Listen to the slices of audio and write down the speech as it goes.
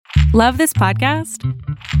Love this podcast?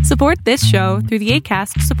 Support this show through the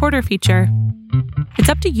Acast supporter feature. It's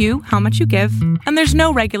up to you how much you give, and there's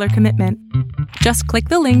no regular commitment. Just click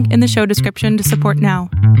the link in the show description to support now.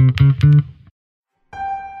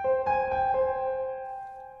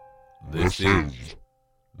 This is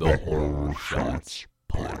the Horror Shots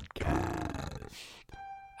Podcast.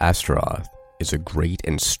 Astaroth is a great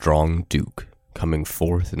and strong duke, coming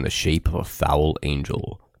forth in the shape of a foul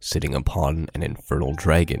angel, sitting upon an infernal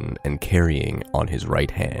dragon and carrying on his right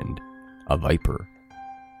hand a viper.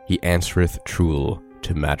 He answereth truel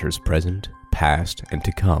to matters present, past, and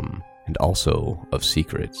to come, and also of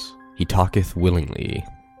secrets. He talketh willingly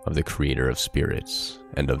of the creator of spirits,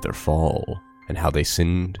 and of their fall, and how they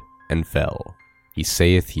sinned and fell. He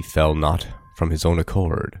saith he fell not from his own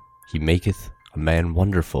accord. He maketh a man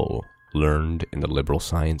wonderful, learned in the liberal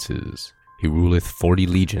sciences. He ruleth 40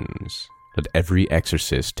 legions. Let every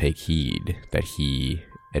exorcist take heed that he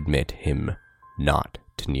admit him not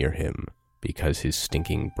to near him, because his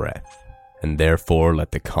stinking breath. And therefore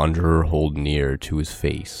let the conjurer hold near to his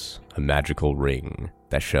face a magical ring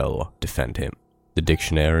that shall defend him. The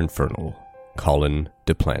Dictionnaire Infernal, Colin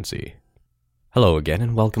de Plancy. Hello again,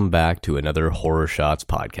 and welcome back to another Horror Shots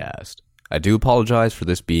podcast. I do apologize for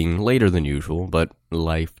this being later than usual, but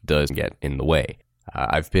life does get in the way.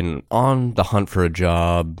 I've been on the hunt for a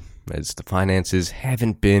job, as the finances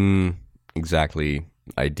haven't been exactly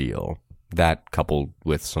ideal. That, coupled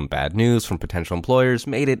with some bad news from potential employers,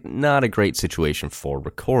 made it not a great situation for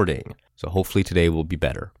recording. So hopefully today will be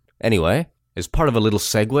better. Anyway, as part of a little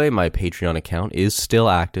segue, my Patreon account is still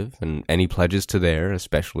active, and any pledges to there,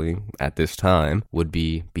 especially at this time, would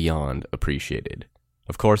be beyond appreciated.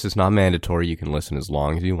 Of course, it's not mandatory. You can listen as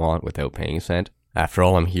long as you want without paying a cent. After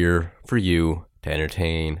all, I'm here for you to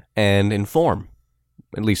entertain and inform.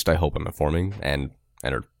 At least I hope I'm informing and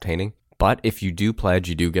entertaining. But if you do pledge,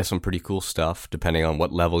 you do get some pretty cool stuff. Depending on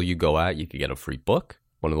what level you go at, you could get a free book,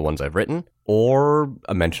 one of the ones I've written, or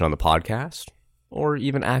a mention on the podcast, or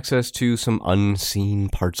even access to some unseen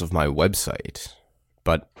parts of my website.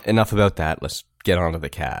 But enough about that, let's get on to the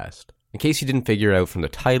cast. In case you didn't figure out from the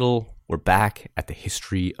title, we're back at the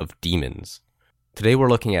history of demons. Today we're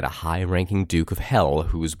looking at a high-ranking Duke of Hell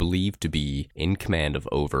who is believed to be in command of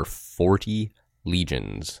over 40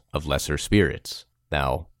 legions of lesser spirits.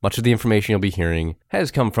 Now, much of the information you'll be hearing has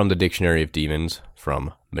come from the Dictionary of Demons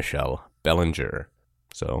from Michelle Bellinger.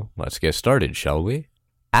 So, let's get started, shall we?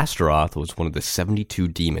 Astaroth was one of the 72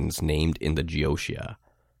 demons named in the Geotia.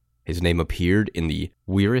 His name appeared in the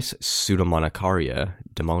Wierus Pseudomonicaria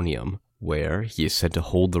Demonium, where he is said to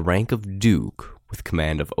hold the rank of Duke with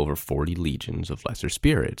command of over 40 legions of lesser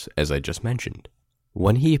spirits, as I just mentioned.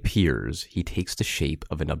 When he appears, he takes the shape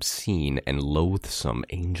of an obscene and loathsome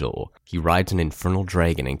angel. He rides an infernal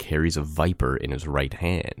dragon and carries a viper in his right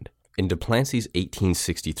hand. In de Plancy's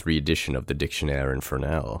 1863 edition of the Dictionnaire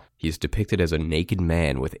Infernal, he is depicted as a naked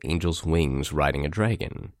man with angel's wings riding a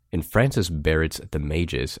dragon. In Francis Barrett's The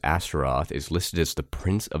Magus, Astaroth is listed as the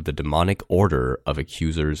prince of the demonic order of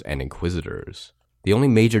accusers and inquisitors. The only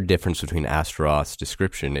major difference between Astaroth's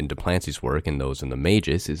description in de Plancy's work and those in the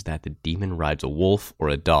Magus is that the demon rides a wolf or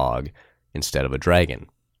a dog instead of a dragon.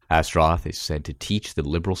 Astaroth is said to teach the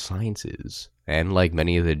liberal sciences, and like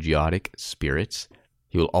many of the Geotic spirits,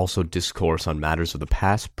 he will also discourse on matters of the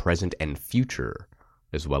past, present, and future,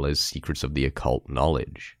 as well as secrets of the occult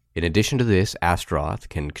knowledge. In addition to this, Astaroth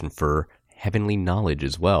can confer heavenly knowledge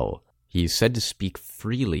as well. He is said to speak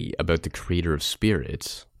freely about the creator of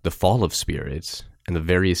spirits, the fall of spirits, and the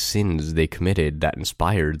various sins they committed that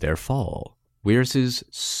inspired their fall. Wierus's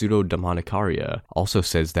Pseudomonicaria also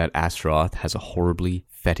says that Astaroth has a horribly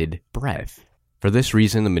fetid breath. For this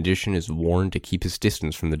reason, the magician is warned to keep his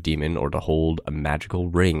distance from the demon or to hold a magical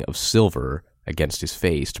ring of silver against his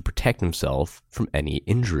face to protect himself from any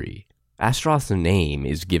injury. Astaroth's name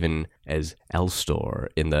is given as Elstor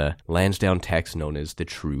in the Lansdowne text known as the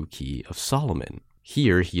True Key of Solomon.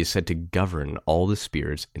 Here, he is said to govern all the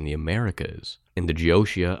spirits in the Americas. In the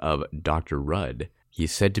Geotia of Dr. Rudd, he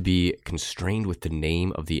is said to be constrained with the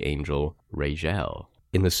name of the angel Raguel.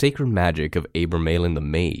 In the sacred magic of Abramelin the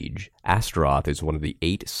Mage, Astaroth is one of the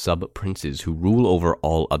 8 sub-princes who rule over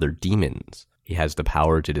all other demons. He has the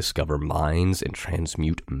power to discover mines and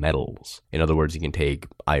transmute metals. In other words, he can take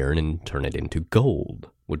iron and turn it into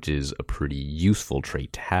gold, which is a pretty useful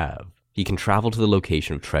trait to have. He can travel to the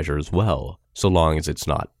location of treasure as well, so long as it's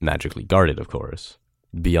not magically guarded, of course.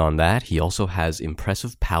 Beyond that, he also has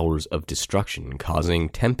impressive powers of destruction, causing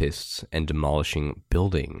tempests and demolishing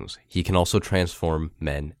buildings. He can also transform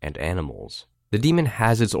men and animals. The demon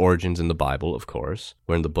has its origins in the Bible, of course,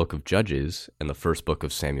 where in the book of Judges and the first book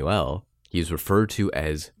of Samuel, He is referred to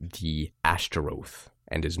as the Ashtaroth,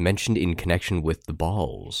 and is mentioned in connection with the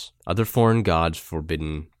Baals, other foreign gods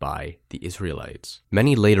forbidden by the Israelites.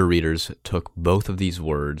 Many later readers took both of these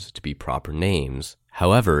words to be proper names.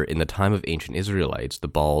 However, in the time of ancient Israelites, the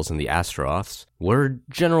Baals and the Ashtaroths were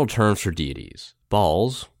general terms for deities.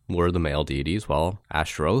 Baals were the male deities, while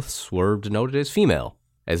Ashtaroths were denoted as female.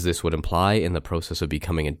 As this would imply, in the process of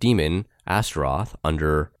becoming a demon, Astaroth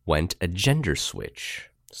underwent a gender switch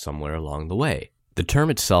somewhere along the way. The term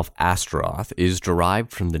itself, Astaroth, is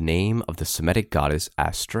derived from the name of the Semitic goddess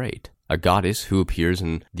Astarte, a goddess who appears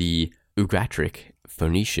in the Ugaritic,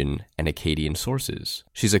 Phoenician, and Akkadian sources.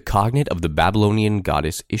 She's a cognate of the Babylonian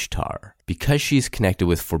goddess Ishtar. Because she's connected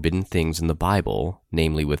with forbidden things in the Bible,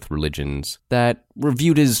 namely with religions that were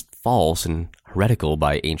viewed as false and heretical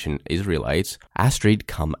by ancient Israelites, Astarte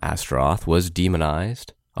cum Astaroth was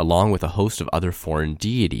demonized, along with a host of other foreign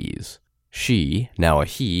deities. She, now a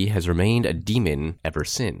he, has remained a demon ever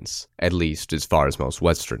since, at least as far as most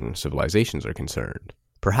Western civilizations are concerned.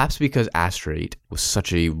 Perhaps because Astarte was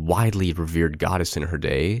such a widely revered goddess in her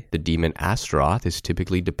day, the demon Astaroth is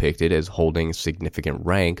typically depicted as holding significant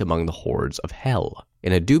rank among the hordes of hell.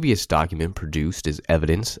 In a dubious document produced as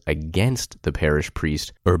evidence against the parish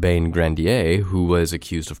priest Urbain Grandier, who was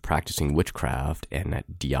accused of practicing witchcraft and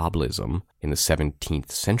diabolism in the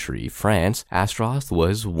 17th century France, Astaroth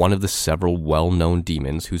was one of the several well-known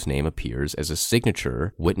demons whose name appears as a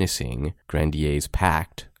signature witnessing Grandier's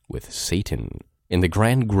pact with Satan. In the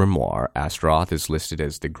Grand Grimoire, Astaroth is listed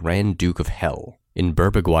as the Grand Duke of Hell. In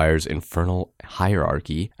Berbeguire's infernal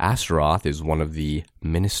hierarchy, Astaroth is one of the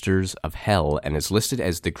ministers of hell and is listed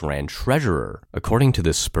as the Grand Treasurer. According to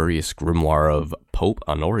the spurious grimoire of Pope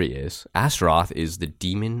Honorius, Astaroth is the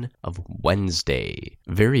demon of Wednesday.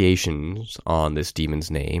 Variations on this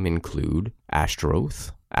demon's name include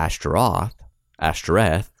Ashtaroth, Ashtaroth,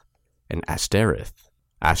 Ashtoreth, and Astareth.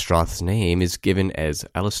 Astaroth's name is given as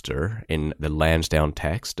Alistair in the Lansdowne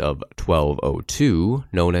text of 1202,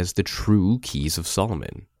 known as the True Keys of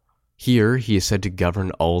Solomon. Here, he is said to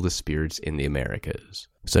govern all the spirits in the Americas.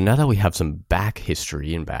 So now that we have some back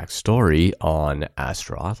history and backstory on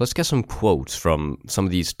Astaroth, let's get some quotes from some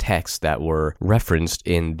of these texts that were referenced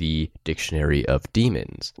in the Dictionary of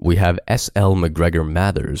Demons. We have S.L. MacGregor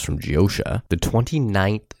Mathers from Geosha. The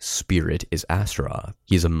 29th spirit is Astaroth.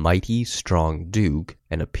 He is a mighty, strong duke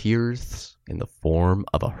and appears in the form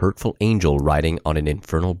of a hurtful angel riding on an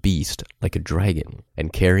infernal beast like a dragon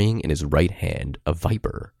and carrying in his right hand a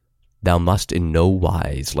viper. Thou must in no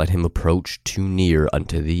wise let him approach too near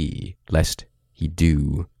unto thee, lest he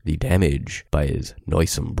do thee damage by his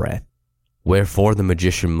noisome breath. Wherefore the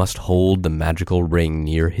magician must hold the magical ring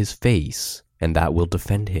near his face, and that will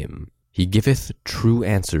defend him. He giveth true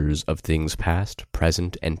answers of things past,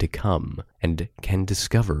 present, and to come, and can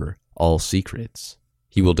discover all secrets.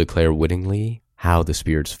 He will declare wittingly how the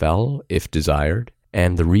spirits fell, if desired,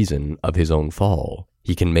 and the reason of his own fall.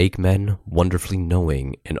 He can make men wonderfully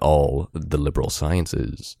knowing in all the liberal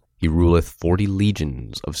sciences. He ruleth 40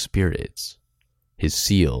 legions of spirits. His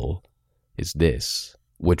seal is this,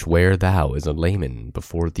 which wear thou as a layman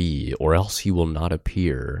before thee, or else he will not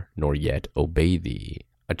appear, nor yet obey thee.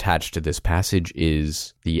 Attached to this passage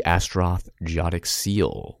is the Astaroth Geotic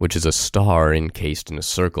Seal, which is a star encased in a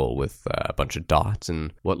circle with a bunch of dots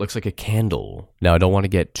and what looks like a candle. Now, I don't want to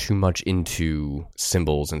get too much into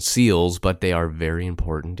symbols and seals, but they are very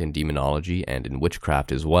important in demonology and in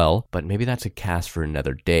witchcraft as well. But maybe that's a cast for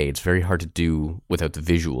another day. It's very hard to do without the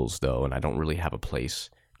visuals, though, and I don't really have a place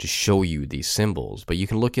to show you these symbols, but you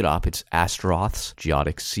can look it up. It's Astaroth's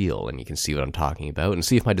Geotic Seal, and you can see what I'm talking about and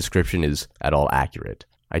see if my description is at all accurate.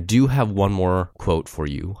 I do have one more quote for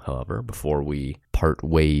you, however, before we part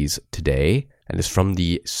ways today, and it's from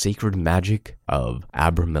the Sacred Magic of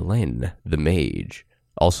Abramelin the Mage,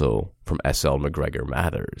 also from S.L. MacGregor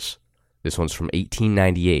Mathers. This one's from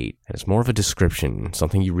 1898, and it's more of a description,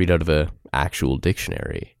 something you read out of an actual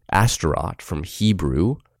dictionary. Astaroth, from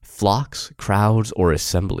Hebrew, flocks, crowds, or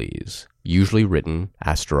assemblies, usually written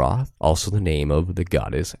Astaroth, also the name of the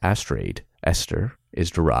goddess Astarte. Esther is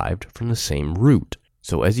derived from the same root.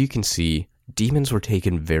 So as you can see, demons were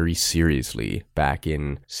taken very seriously back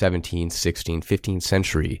in 17th, 16th, 15th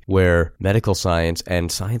century, where medical science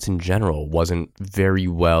and science in general wasn't very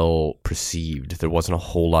well perceived. There wasn't a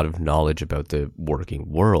whole lot of knowledge about the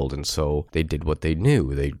working world, and so they did what they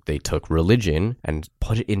knew. They took religion and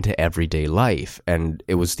put it into everyday life, and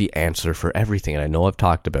it was the answer for everything. And I know I've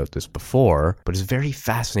talked about this before, but it's very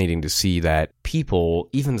fascinating to see that people,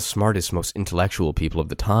 even the smartest, most intellectual people of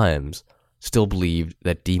the times, still believed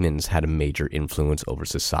that demons had a major influence over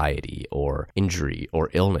society, or injury, or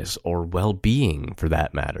illness, or well-being for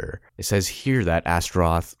that matter. It says here that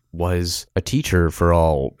Astaroth was a teacher for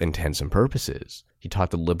all intents and purposes. He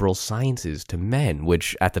taught the liberal sciences to men,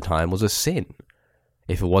 which at the time was a sin.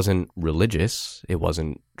 If it wasn't religious, it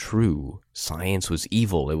wasn't true. Science was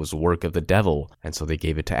evil, it was the work of the devil, and so they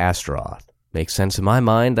gave it to Astaroth. Makes sense in my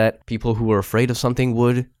mind that people who were afraid of something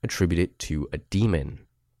would attribute it to a demon.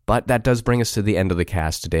 But that does bring us to the end of the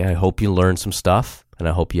cast today. I hope you learned some stuff, and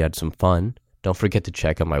I hope you had some fun. Don't forget to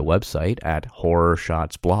check out my website at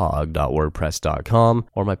horrorshotsblog.wordpress.com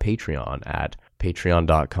or my Patreon at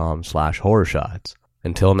patreon.com/horrorshots.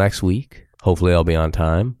 Until next week, hopefully I'll be on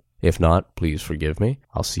time. If not, please forgive me.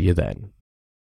 I'll see you then.